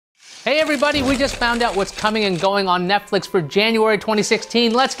Hey everybody, we just found out what's coming and going on Netflix for January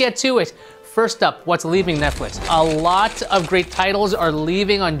 2016. Let's get to it. First up, what's leaving Netflix? A lot of great titles are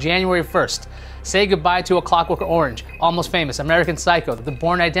leaving on January 1st. Say goodbye to A Clockwork Orange, Almost Famous, American Psycho, The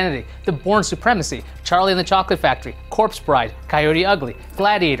Bourne Identity, The Bourne Supremacy, Charlie and the Chocolate Factory, Corpse Bride, Coyote Ugly,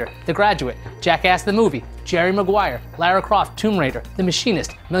 Gladiator, The Graduate, Jackass the Movie, Jerry Maguire, Lara Croft, Tomb Raider, The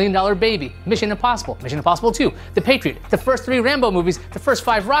Machinist, Million Dollar Baby, Mission Impossible, Mission Impossible 2, The Patriot, the first 3 Rambo movies, the first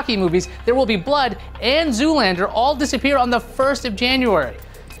 5 Rocky movies, There Will Be Blood, and Zoolander all disappear on the 1st of January.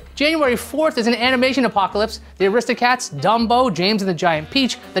 January 4th is an animation apocalypse. The Aristocats, Dumbo, James and the Giant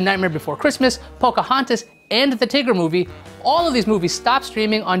Peach, The Nightmare Before Christmas, Pocahontas, and The Tigger Movie. All of these movies stop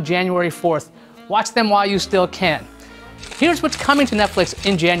streaming on January 4th. Watch them while you still can. Here's what's coming to Netflix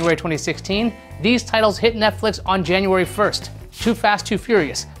in January 2016. These titles hit Netflix on January 1st. Too Fast, Too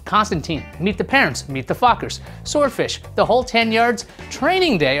Furious, Constantine, Meet the Parents, Meet the Fockers, Swordfish, The Whole 10 Yards.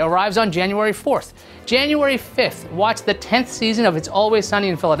 Training Day arrives on January 4th. January 5th, watch the 10th season of It's Always Sunny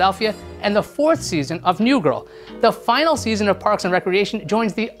in Philadelphia and the 4th season of New Girl. The final season of Parks and Recreation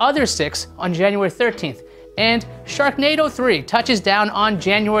joins the other 6 on January 13th. And Sharknado 3 touches down on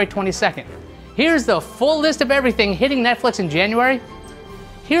January 22nd. Here's the full list of everything hitting Netflix in January.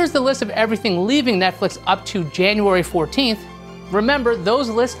 Here's the list of everything leaving Netflix up to January 14th. Remember, those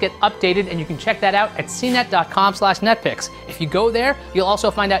lists get updated and you can check that out at cnet.com/netpicks. If you go there, you'll also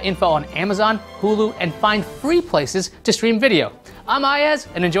find out info on Amazon, Hulu, and find free places to stream video. I'm Ayaz,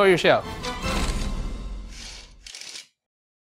 and enjoy your show.